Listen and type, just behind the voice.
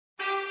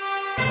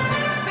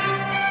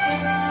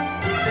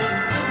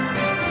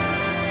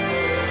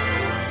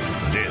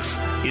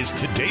is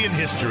Today in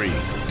History,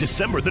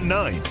 December the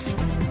 9th.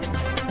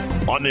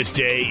 On this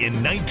day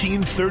in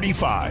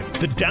 1935,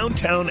 the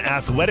Downtown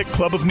Athletic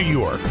Club of New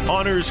York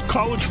honors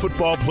college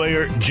football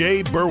player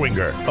Jay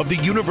Berwinger of the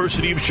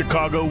University of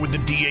Chicago with the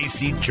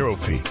DAC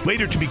trophy,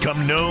 later to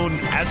become known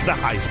as the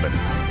Heisman.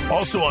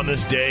 Also on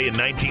this day in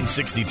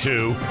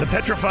 1962, the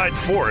Petrified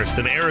Forest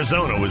in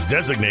Arizona was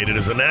designated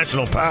as a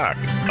national park.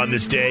 On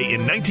this day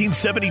in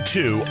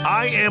 1972,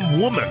 I Am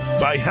Woman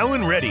by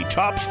Helen Reddy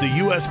tops the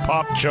U.S.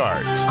 pop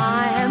charts.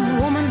 I am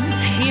woman,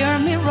 hear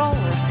me roar.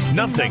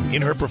 Nothing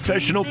in her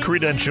professional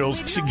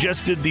credentials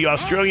suggested the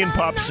Australian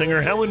pop singer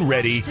Helen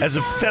Reddy as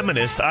a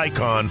feminist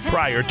icon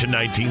prior to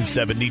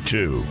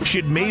 1972. She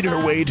had made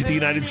her way to the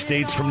United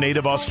States from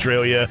native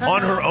Australia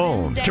on her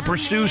own to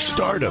pursue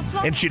stardom,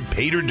 and she'd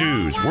paid her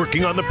dues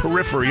working on the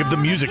periphery of the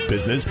music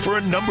business for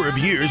a number of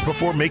years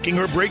before making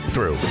her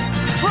breakthrough.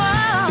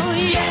 Well,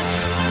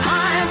 yes,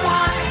 I'm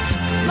wise,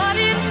 but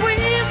it's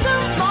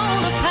wisdom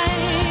for the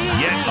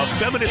pain. Yet a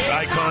feminist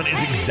icon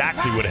is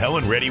exactly what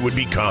Helen Reddy would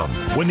become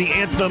when the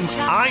anthem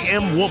I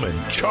Am Woman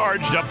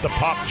charged up the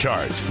pop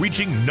charts,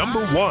 reaching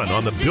number 1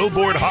 on the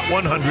Billboard Hot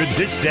 100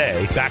 this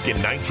day back in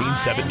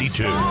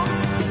 1972.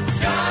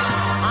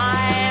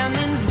 I am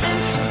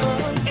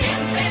invincible,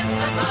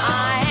 invincible.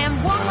 I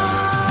am woman.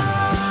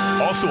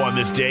 Also on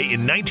this day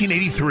in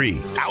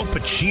 1983, Al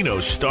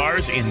Pacino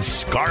stars in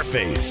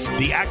Scarface.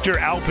 The actor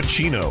Al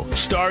Pacino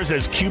stars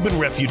as Cuban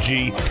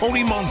refugee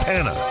Tony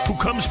Montana, who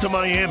comes to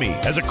Miami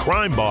as a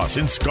crime boss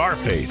in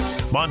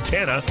Scarface.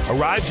 Montana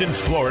arrives in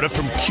Florida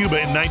from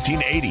Cuba in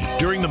 1980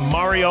 during the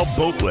Mariel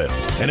boat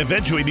lift and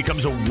eventually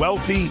becomes a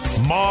wealthy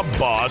mob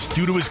boss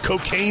due to his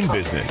cocaine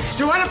business.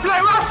 You want to play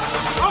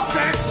rough?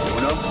 Okay.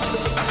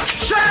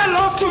 Say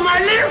hello to my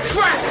little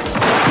friend.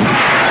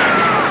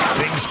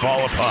 Things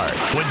fall apart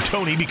when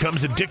Tony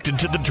becomes addicted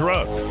to the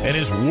drug and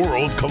his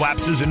world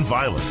collapses in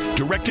violence.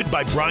 Directed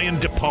by Brian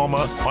De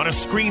Palma on a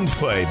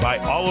screenplay by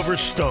Oliver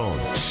Stone,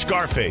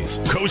 Scarface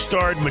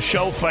co-starred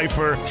Michelle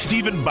Pfeiffer,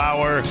 Stephen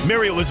Bauer,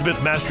 Mary Elizabeth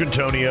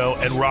Mastrantonio,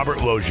 and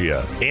Robert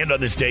Loggia. And on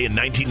this day in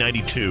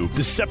 1992,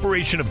 the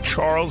separation of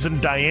Charles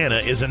and Diana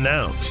is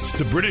announced.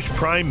 The British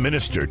Prime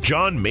Minister,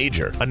 John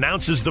Major,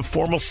 announces the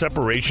formal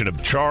separation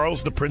of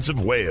Charles, the Prince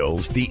of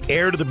Wales, the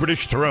heir to the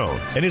British throne,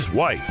 and his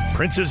wife,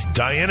 Princess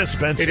Diana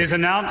Spencer. It is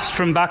announced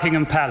from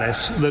Buckingham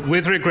Palace that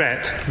with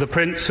regret, the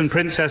Prince and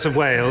Princess of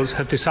Wales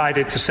have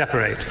decided to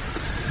separate.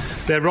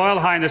 Their Royal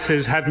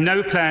Highnesses have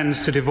no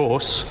plans to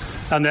divorce,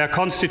 and their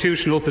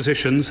constitutional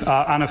positions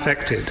are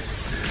unaffected.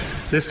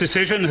 This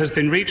decision has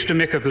been reached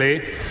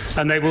amicably,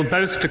 and they will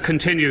both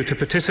continue to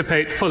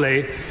participate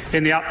fully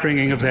in the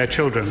upbringing of their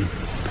children.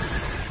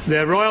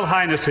 Their Royal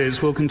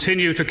Highnesses will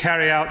continue to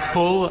carry out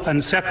full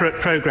and separate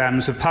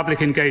programs of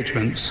public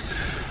engagements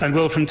and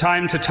will from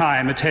time to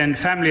time attend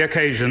family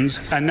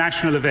occasions and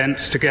national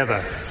events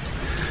together.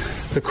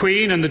 The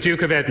Queen and the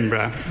Duke of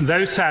Edinburgh,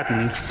 though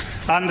saddened,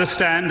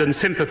 understand and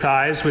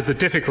sympathise with the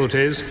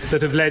difficulties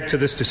that have led to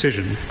this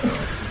decision.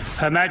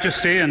 Her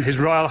Majesty and His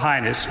Royal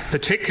Highness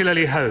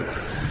particularly hope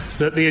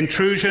that the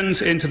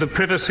intrusions into the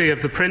privacy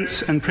of the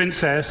Prince and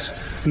Princess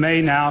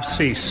may now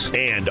cease.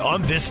 And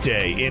on this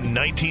day in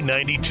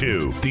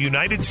 1992, the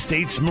United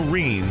States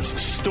Marines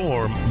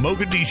storm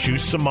Mogadishu,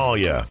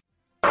 Somalia.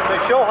 They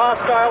show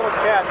hostile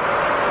intent.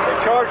 They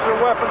charge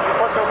their weapons and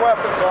put their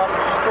weapons on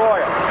and destroy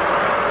them.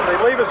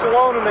 They leave us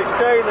alone and they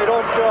stay and they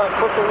don't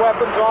put their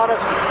weapons on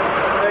us.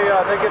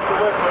 They get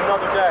to live for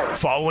another day.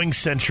 Following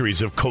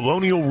centuries of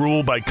colonial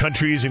rule by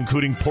countries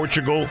including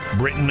Portugal,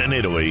 Britain, and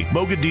Italy,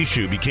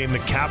 Mogadishu became the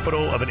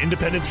capital of an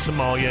independent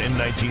Somalia in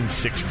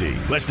 1960.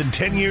 Less than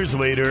 10 years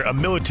later, a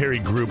military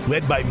group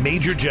led by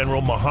Major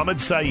General Mohammed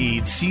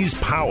Said seized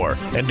power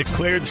and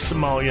declared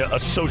Somalia a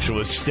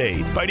socialist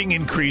state. Fighting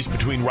increased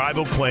between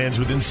rival clans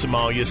within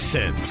Somalia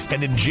since,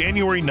 and in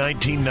January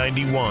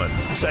 1991,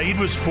 Said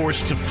was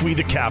forced to flee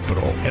the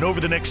capital, and over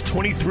the next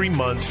 23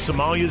 months,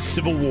 Somalia's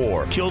civil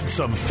war killed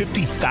some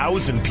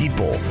 50,000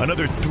 people.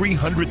 Another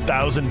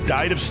 300,000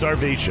 died of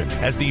starvation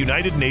as the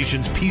United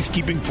Nations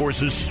peacekeeping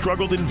forces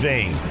struggled in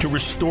vain to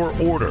restore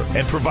order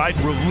and provide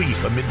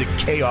relief amid the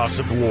chaos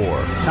of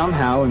war.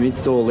 Somehow,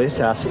 amidst all this,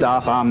 our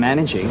staff are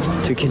managing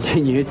to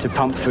continue to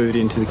pump food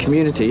into the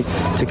community,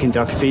 to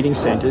conduct feeding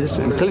centres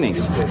and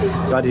clinics.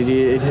 But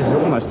it has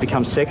almost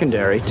become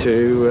secondary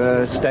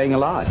to staying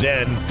alive.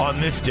 Then, on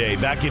this day,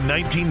 back in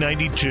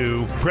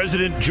 1992,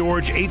 President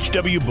George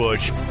H.W.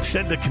 Bush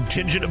sent a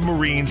contingent of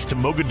Marines to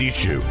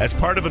Mogadishu as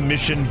part of a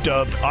mission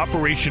dubbed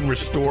Operation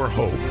Restore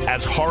Hope.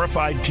 As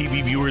horrified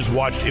TV viewers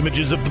watched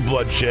images of the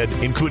bloodshed,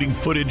 including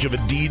footage of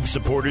Aidid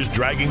supporters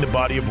dragging the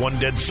body of one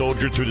dead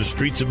soldier through the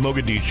streets of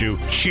Mogadishu,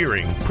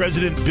 cheering,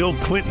 President Bill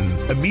Clinton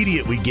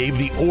immediately gave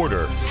the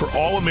order for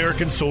all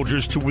American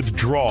soldiers to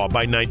withdraw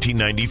by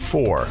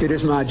 1994. It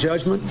is my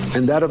judgment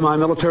and that of my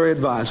military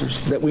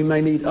advisors that we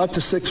may need up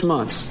to 6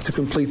 months to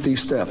complete these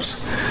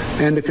steps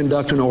and to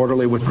conduct an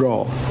orderly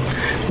withdrawal.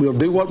 We'll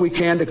do what we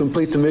can to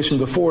complete the mission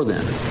before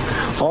then.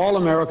 All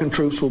American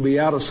troops will be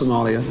out of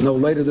Somalia no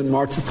later than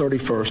March the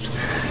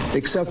 31st,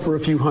 except for a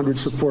few hundred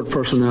support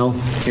personnel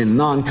in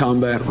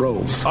non-combat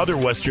roles. Other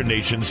Western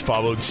nations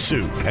followed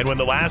suit, and when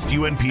the last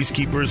UN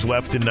peacekeepers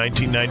left in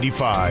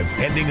 1995,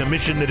 ending a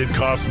mission that had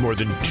cost more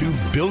than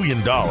 $2 billion,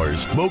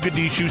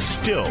 Mogadishu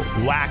still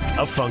lacked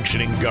a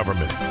functioning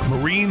government.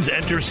 Marines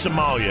enter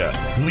Somalia,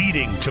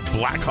 leading to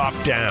Black Hawk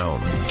Down,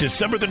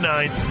 December the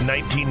 9th,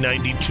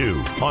 1992,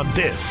 on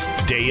this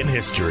day in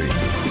history.